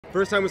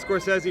First time with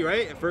Scorsese,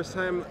 right? First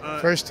time.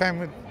 First time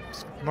with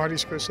Marty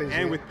Scorsese.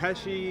 And with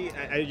Pesci.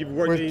 You've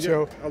worked with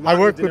Joe. I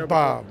worked with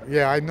Bob. Before.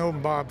 Yeah, I know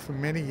Bob for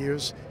many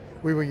years.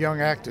 We were young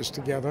actors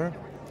together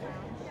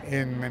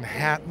in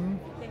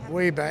Manhattan,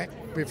 way back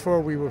before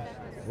we were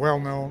well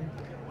known,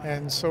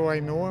 and so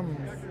I know him.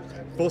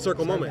 Full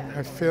circle moment.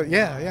 I feel,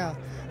 yeah,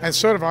 and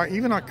sort of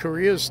even our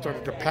careers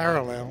started to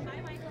parallel,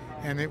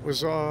 and it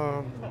was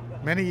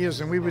many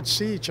years, and we would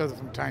see each other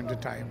from time to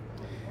time,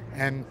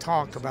 and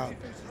talk about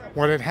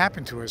what had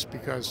happened to us,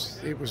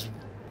 because it was,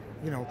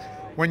 you know,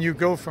 when you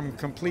go from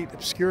complete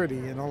obscurity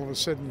and all of a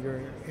sudden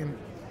you're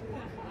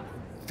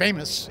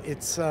famous,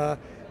 it's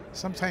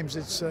sometimes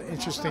it's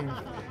interesting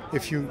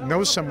if you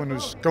know someone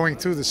who's going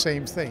through the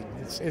same thing.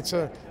 It's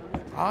a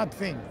odd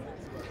thing.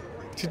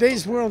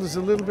 Today's world is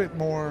a little bit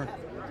more,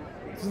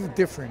 a little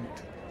different,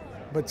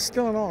 but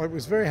still in all, it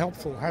was very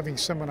helpful having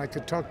someone I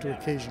could talk to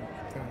occasionally.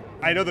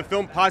 I know the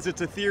film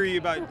posits a theory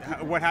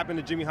about what happened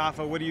to Jimmy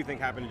Hoffa. What do you think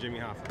happened to Jimmy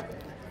Hoffa?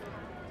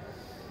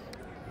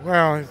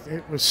 Well,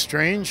 it was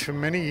strange for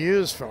many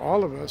years for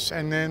all of us,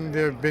 and then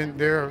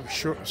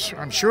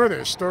I'm sure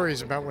there are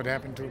stories about what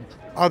happened to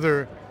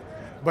him,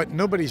 but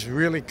nobody's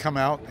really come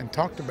out and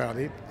talked about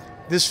it.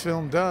 This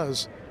film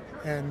does,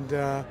 and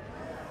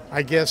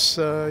I guess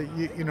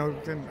you know,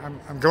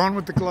 I'm going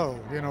with the glow.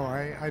 You know,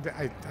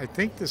 I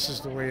think this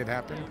is the way it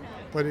happened,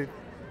 but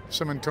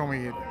someone told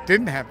me it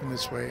didn't happen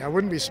this way. I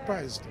wouldn't be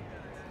surprised,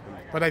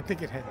 but I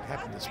think it had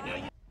happened this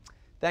way.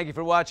 Thank you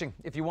for watching.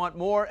 If you want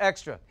more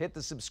extra, hit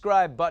the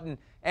subscribe button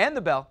and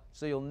the bell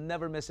so you'll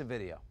never miss a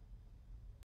video.